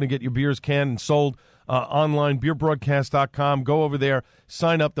you're looking to get your beers canned and sold online, beerbroadcast.com. Go over there,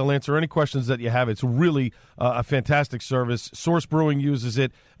 sign up. They'll answer any questions that you have. It's really a fantastic service. Source Brewing uses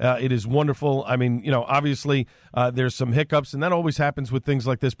it. It is wonderful. I mean, obviously there's some hiccups, and that always happens with things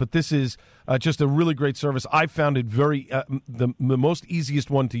like this, but this is just a really great service. I found it very the most easiest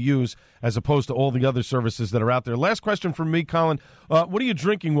one to use as opposed to all the other services that are out there. Last question from me, Colin. What are you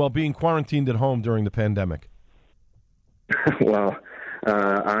drinking while being quarantined at home during the pandemic? Well,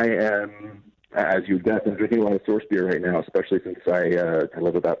 I am, as you'd guess, I'm drinking a lot of Source beer right now, especially since I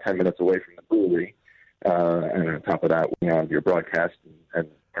live about 10 minutes away from the brewery. And on top of that, we're on your broadcast and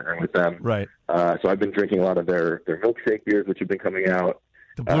partnering with them. Right. So I've been drinking a lot of their milkshake beers, which have been coming out.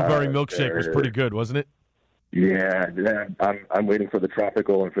 The blueberry milkshake was pretty good, wasn't it? Yeah. I'm waiting for the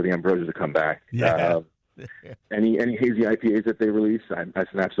Tropical and for the Ambrosia to come back. Yeah. Any hazy IPAs that they release, I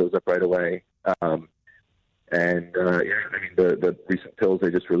snatch those up right away. The recent pills they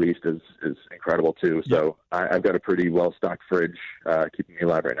just released is incredible too. So I've got a pretty well stocked fridge, keeping me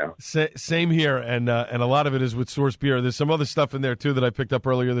alive right now. Same here, and a lot of it is with Source beer. There's some other stuff in there too that I picked up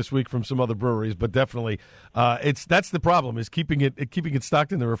earlier this week from some other breweries, but definitely, that's the problem is keeping it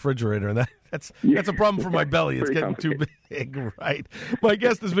stocked in the refrigerator, and that's a problem for my belly. It's getting too big, right? My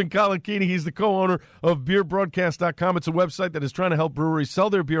guest has been Colin Keeney. He's the co-owner of BeerBroadcast.com. It's a website that is trying to help breweries sell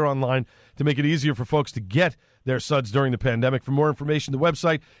their beer online to make it easier for folks to get their suds during the pandemic. For more information, the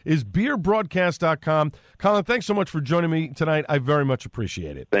website is BeerBroadcast.com. Colin, thanks so much for joining me tonight. I very much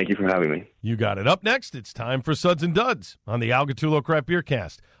appreciate it. Thank you for having me. You got it. Up next, it's time for Suds and Duds on the Al Gattullo Craft Beer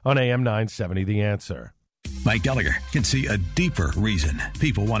Cast on AM 970 The Answer. Mike Gallagher can see a deeper reason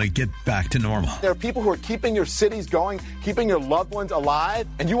people want to get back to normal. There are people who are keeping your cities going, keeping your loved ones alive,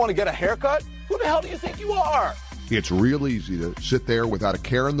 and you want to get a haircut? Who the hell do you think you are? It's real easy to sit there without a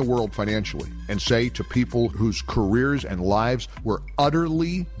care in the world financially and say to people whose careers and lives were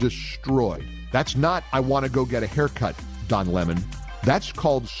utterly destroyed, that's not, I want to go get a haircut, Don Lemon. That's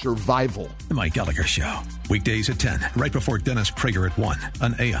called survival. The Mike Gallagher Show. Weekdays at 10, right before Dennis Prager at 1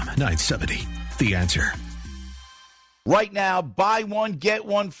 on AM 970. The Answer. Right now, buy one, get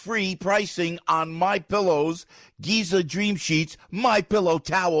one free pricing on MyPillows, Giza Dream Sheets, MyPillow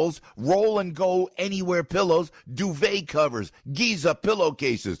towels, Roll and Go Anywhere pillows, duvet covers, Giza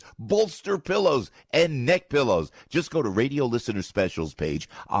pillowcases, bolster pillows, and neck pillows. Just go to Radio Listener Specials page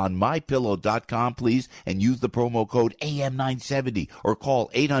on MyPillow.com, please, and use the promo code AM970 or call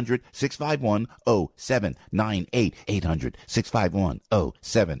 800-651-0798,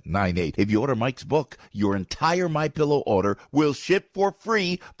 800-651-0798. If you order Mike's book, your entire MyPillow order will ship for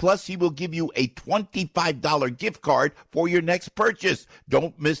free, plus he will give you a $25 gift card for your next purchase.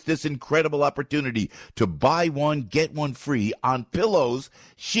 Don't miss this incredible opportunity to buy one, get one free on pillows,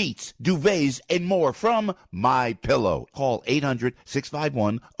 sheets, duvets, and more from MyPillow. Call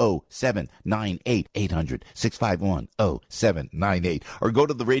 800-651-0798, 800-651-0798, or go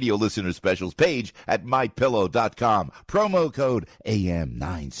to the Radio Listener Specials page at MyPillow.com. Promo code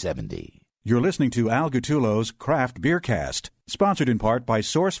AM970. You're listening to Al Gattullo's Craft Beer Cast, sponsored in part by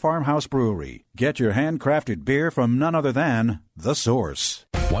Source Farmhouse Brewery. Get your handcrafted beer from none other than The Source.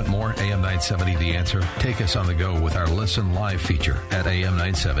 Want more AM 970 The Answer? Take us on the go with our Listen Live feature at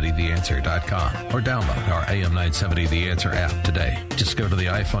am970theanswer.com or download our AM 970 The Answer app today. Just go to the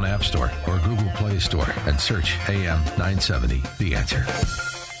iPhone App Store or Google Play Store and search AM 970 The Answer.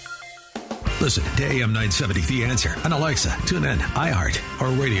 Listen to AM 970 The Answer on Alexa, TuneIn, iHeart, or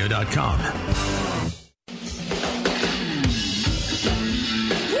radio.com.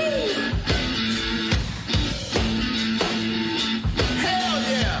 Hell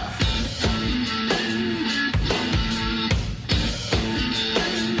yeah!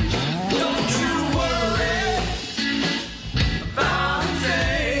 Don't you worry about a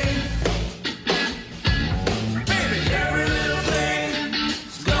thing. Baby, every little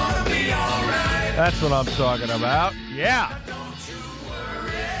thing's gonna be alright. That's what I'm talking about. Yeah. Don't you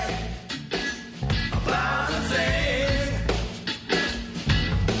worry about a thing.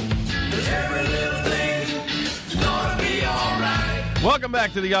 'Cause every little thing's gonna be alright. Welcome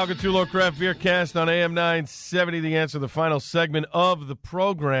back to the Al Gattullo Craft Beer Cast on AM 970 The Answer, the final segment of the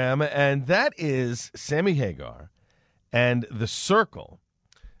program, and that is Sammy Hagar and The Circle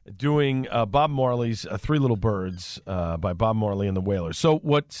doing Bob Marley's Three Little Birds by Bob Marley and the Wailers. So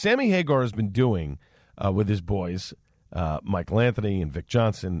what Sammy Hagar has been doing with his boys, Michael Anthony and Vic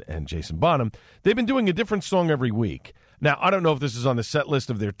Johnson and Jason Bonham, they've been doing a different song every week. Now, I don't know if this is on the set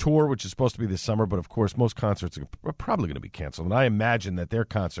list of their tour, which is supposed to be this summer, but of course most concerts are probably going to be canceled, and I imagine that their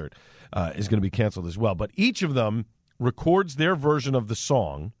concert is going to be canceled as well. But each of them records their version of the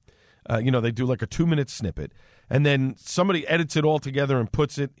song. They do like a 2-minute snippet, and then somebody edits it all together and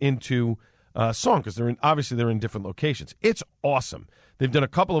puts it into song because obviously they're in different locations. It's awesome. They've done a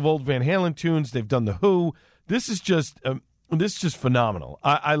couple of old Van Halen tunes. They've done The Who. This is just phenomenal.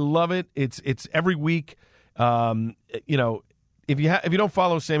 I love it. It's every week. If you don't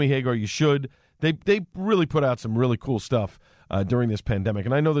follow Sammy Hagar, you should. They really put out some really cool stuff during this pandemic,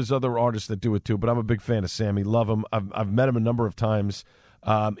 and I know there's other artists that do it too. But I'm a big fan of Sammy. Love him. I've met him a number of times.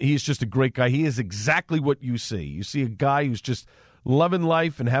 He's just a great guy. He is exactly what you see. You see a guy who's just loving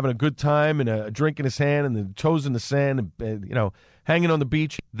life and having a good time and a drink in his hand and the toes in the sand and hanging on the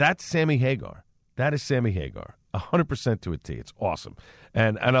beach. That's Sammy Hagar. That is Sammy Hagar. 100% to a T. It's awesome.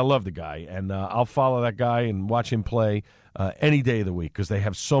 And I love the guy. And I'll follow that guy and watch him play any day of the week because they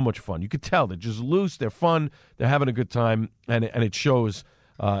have so much fun. You could tell they're just loose. They're fun. They're having a good time. And it shows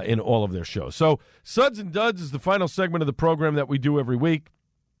in all of their shows. So Suds and Duds is the final segment of the program that we do every week.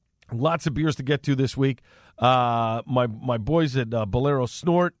 Lots of beers to get to this week. My boys at Bolero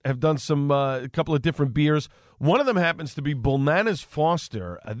Snort have done a couple of different beers. One of them happens to be Bananas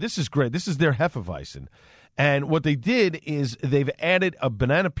Foster. This is great. This is their Hefeweizen. And what they did is they've added a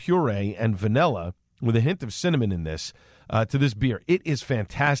banana puree and vanilla with a hint of cinnamon in this to this beer. It is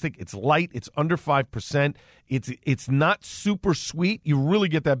fantastic. It's light. It's under 5%. It's not super sweet. You really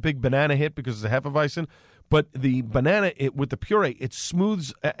get that big banana hit because it's a Hefeweizen. But the banana, with the puree, it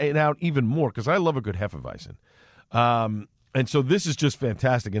smooths it out even more because I love a good Hefeweizen. And so this is just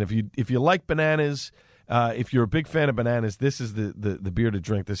fantastic. And if you like bananas, if you're a big fan of bananas, this is the beer to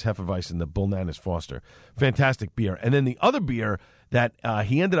drink, this Hefeweizen, the Bananas Foster. Fantastic beer. And then the other beer that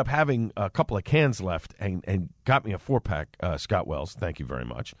he ended up having a couple of cans left and got me a 4-pack, Scott Wells. Thank you very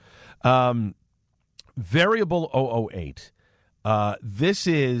much. Variable 008. This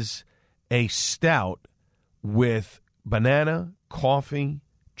is a stout with banana, coffee,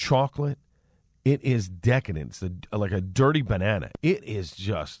 chocolate. It is decadent. It's like a dirty banana. It is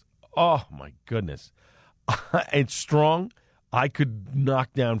just, oh my goodness. It's strong. I could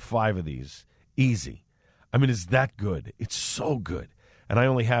knock down 5 of these easy. I mean, it's that good. It's so good. And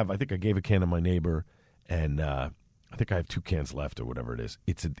I think I gave a can to my neighbor, and I think I have 2 cans left or whatever it is.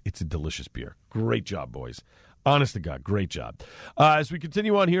 It's a delicious beer. Great job, boys. Honest to God, great job. As we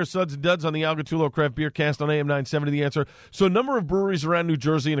continue on here, Suds and Duds on the Al Gattullo Craft Beer Cast on AM 970, The Answer. So a number of breweries around New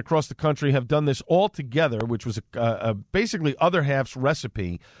Jersey and across the country have done this all together, which was a basically other half's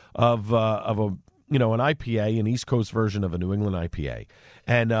recipe of an IPA, an East Coast version of a New England IPA.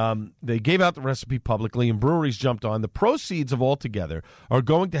 And they gave out the recipe publicly, and breweries jumped on. The proceeds of All Together are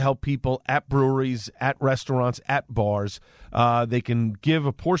going to help people at breweries, at restaurants, at bars. They can give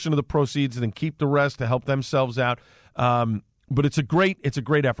a portion of the proceeds and then keep the rest to help themselves out. But it's a great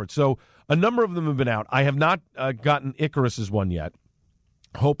effort. So a number of them have been out. I have not gotten Icarus's one yet,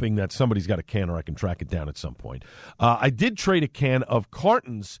 hoping that somebody's got a can or I can track it down at some point. I did trade a can of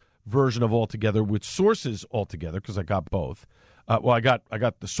Carton's version of Altogether with Source's Altogether because I got both. I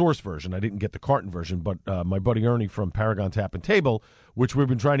got the Source version. I didn't get the Carton version, but my buddy Ernie from Paragon Tap and Table, which we've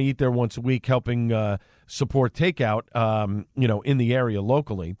been trying to eat there once a week, helping support takeout, in the area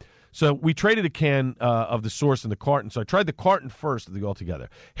locally. So we traded a can of the Source and the Carton. So I tried the Carton first of the Altogether.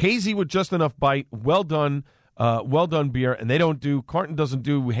 Hazy with just enough bite. Well done beer. And Carton doesn't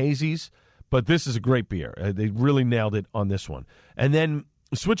do hazies, but this is a great beer. They really nailed it on this one. And then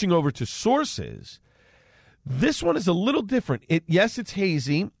switching over to Sources, this one is a little different. Yes, it's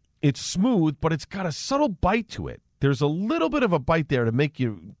hazy, it's smooth, but it's got a subtle bite to it. There's a little bit of a bite there to make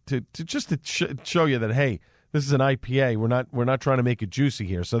you to show you that, hey, this is an IPA. We're not trying to make it juicy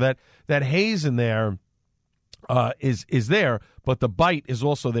here. So that haze in there is there, but the bite is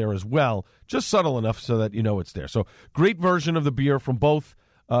also there as well, just subtle enough so that you know it's there. So great version of the beer from both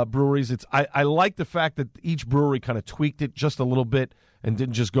breweries. I like the fact that each brewery kind of tweaked it just a little bit and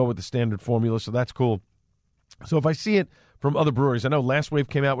didn't just go with the standard formula, so that's cool. So if I see it from other breweries, I know Last Wave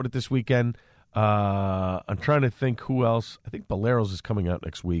came out with it this weekend. I'm trying to think who else. I think Bolero's is coming out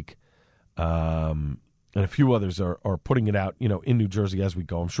next week. And a few others are putting it out, in New Jersey as we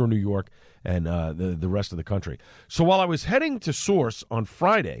go. I'm sure New York and the rest of the country. So while I was heading to Source on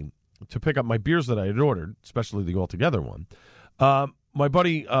Friday to pick up my beers that I had ordered, especially the Altogether one, my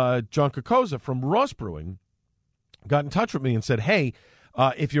buddy John Kokoza from Ross Brewing got in touch with me and said, hey,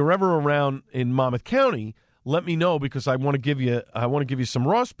 if you're ever around in Monmouth County, let me know because I want to give you some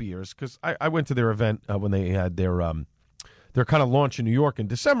Ross beers because I went to their event when they had their kind of launch in New York in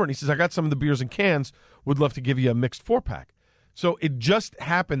December, and he says, I got some of the beers in cans, would love to give you a mixed 4-pack. So it just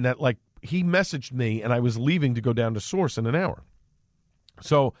happened that he messaged me and I was leaving to go down to Source in an hour.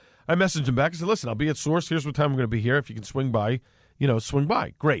 So I messaged him back and said, listen, I'll be at Source. Here's what time I'm going to be here. If you can swing by, swing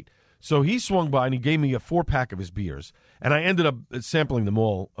by. Great. So he swung by and he gave me a 4-pack of his beers, and I ended up sampling them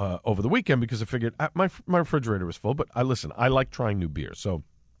all over the weekend because I figured my refrigerator was full. But I like trying new beers, so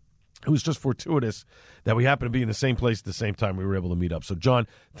it was just fortuitous that we happened to be in the same place at the same time we were able to meet up. So, John,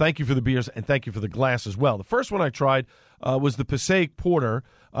 thank you for the beers, and thank you for the glass as well. The first one I tried was the Passaic Porter.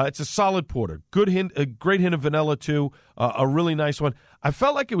 It's a solid porter. A great hint of vanilla, too. A really nice one. I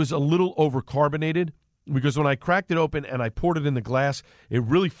felt like it was a little over-carbonated because when I cracked it open and I poured it in the glass, it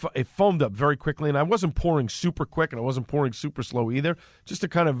really it foamed up very quickly, and I wasn't pouring super quick, and I wasn't pouring super slow either. Just a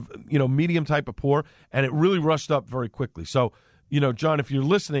kind of, medium type of pour, and it really rushed up very quickly. So, John, if you're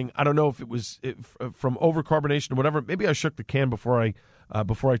listening, I don't know if it was from overcarbonation or whatever. Maybe I shook the can before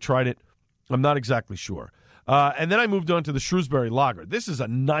I tried it. I'm not exactly sure. And then I moved on to the Shrewsbury Lager. This is a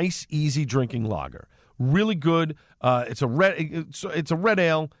nice, easy drinking lager. Really good. It's a red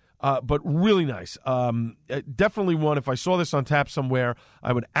ale, but really nice. Definitely one. If I saw this on tap somewhere,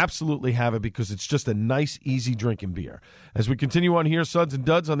 I would absolutely have it because it's just a nice, easy drinking beer. As we continue on here, Suds and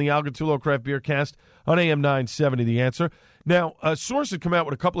Duds on the Al Gattullo Craft Beer Cast on AM 970, The Answer. Now, Source had come out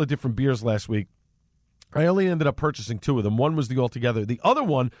with a couple of different beers last week. I only ended up purchasing 2 of them. One was the Altogether. The other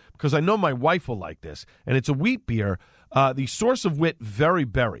one, because I know my wife will like this, and it's a wheat beer, the Source of Wit Very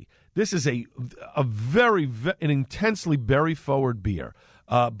Berry. This is an intensely berry-forward beer,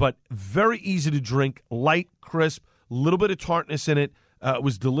 but very easy to drink, light, crisp, a little bit of tartness in it. It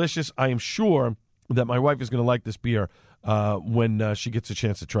was delicious. I am sure that my wife is going to like this beer when she gets a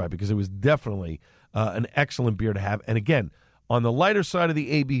chance to try it because it was definitely an excellent beer to have. And again, on the lighter side of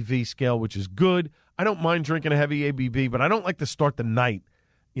the ABV scale, which is good. I don't mind drinking a heavy ABV, but I don't like to start the night,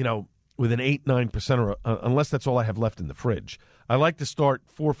 with an 8-9% unless that's all I have left in the fridge. I like to start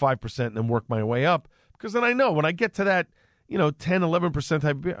 4 or 5% and then work my way up because then I know when I get to that, 10-11% type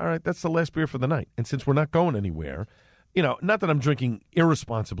of beer, all right, that's the last beer for the night. And since we're not going anywhere, not that I'm drinking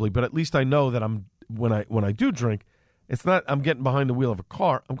irresponsibly, but at least I know that when I do drink, it's not I'm getting behind the wheel of a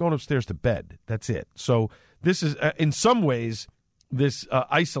car. I'm going upstairs to bed. That's it. So this is, in some ways, this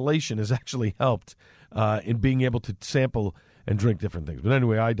isolation has actually helped in being able to sample and drink different things. But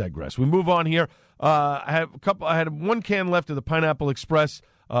anyway, I digress. We move on here. I had 1 can left of the Pineapple Express,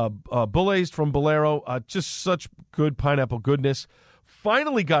 Bull-Aged from Bolero. Just such good pineapple goodness.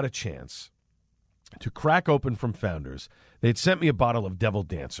 Finally got a chance to crack open from Founders. They'd sent me a bottle of Devil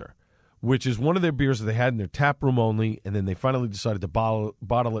Dancer, which is one of their beers that they had in their tap room only, and then they finally decided to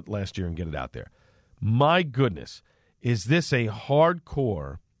bottle it last year and get it out there. My goodness, is this a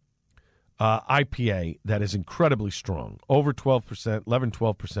hardcore IPA that is incredibly strong, over 12%, 11,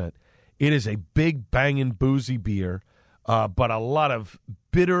 12%. It is a big, banging, boozy beer, but a lot of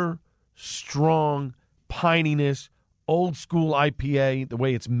bitter, strong pininess, old-school IPA, the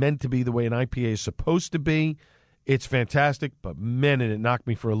way it's meant to be, the way an IPA is supposed to be. It's fantastic, but, man, and it knocked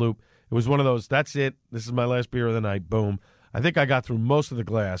me for a loop. It was one of those, that's it, this is my last beer of the night, boom. I think I got through most of the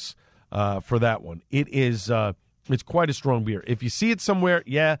glass for that one. It is, it's quite a strong beer. If you see it somewhere,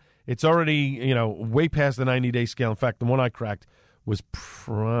 yeah, it's already, way past the 90-day scale. In fact, the one I cracked was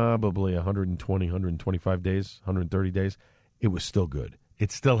probably 120, 125 days, 130 days. It was still good.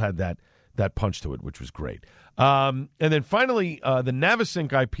 It still had that punch to it, which was great. And then finally, the Navasink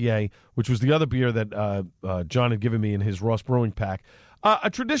IPA, which was the other beer that John had given me in his Ross Brewing pack.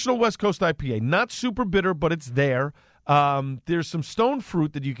 A traditional West Coast IPA, not super bitter, but it's there. There's some stone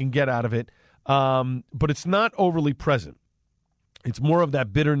fruit that you can get out of it, but it's not overly present. It's more of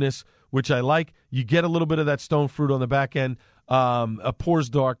that bitterness, which I like. You get a little bit of that stone fruit on the back end. A pours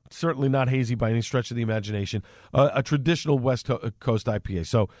dark, certainly not hazy by any stretch of the imagination. A traditional West Coast IPA.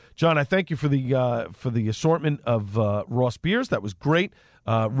 So, John, I thank you for the assortment of Ross beers. That was great.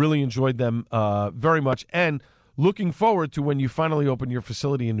 Really enjoyed them very much, and looking forward to when you finally open your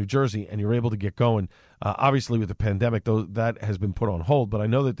facility in New Jersey and you're able to get going. Obviously, with the pandemic, though, that has been put on hold. But I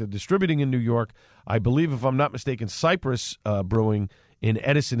know that they're distributing in New York. I believe, if I'm not mistaken, Cypress Brewing in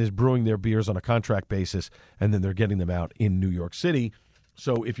Edison is brewing their beers on a contract basis, and then they're getting them out in New York City.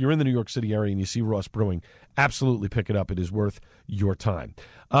 So if you're in the New York City area and you see Ross Brewing, absolutely pick it up. It is worth your time.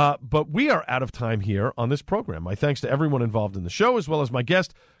 But we are out of time here on this program. My thanks to everyone involved in the show, as well as my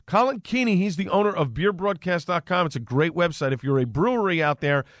guest, Colin Keeney. He's the owner of BeerBroadcast.com. It's a great website. If you're a brewery out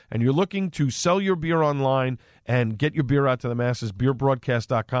there and you're looking to sell your beer online and get your beer out to the masses,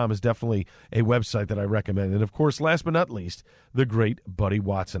 BeerBroadcast.com is definitely a website that I recommend. And, of course, last but not least, the great Buddy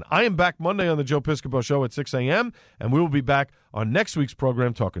Watson. I am back Monday on the Joe Piscopo Show at 6 a.m., and we will be back on next week's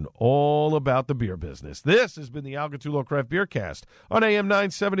program talking all about the beer business. This has been the Al Gattullo Craft Beer Cast on AM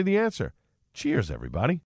 970 The Answer. Cheers, everybody.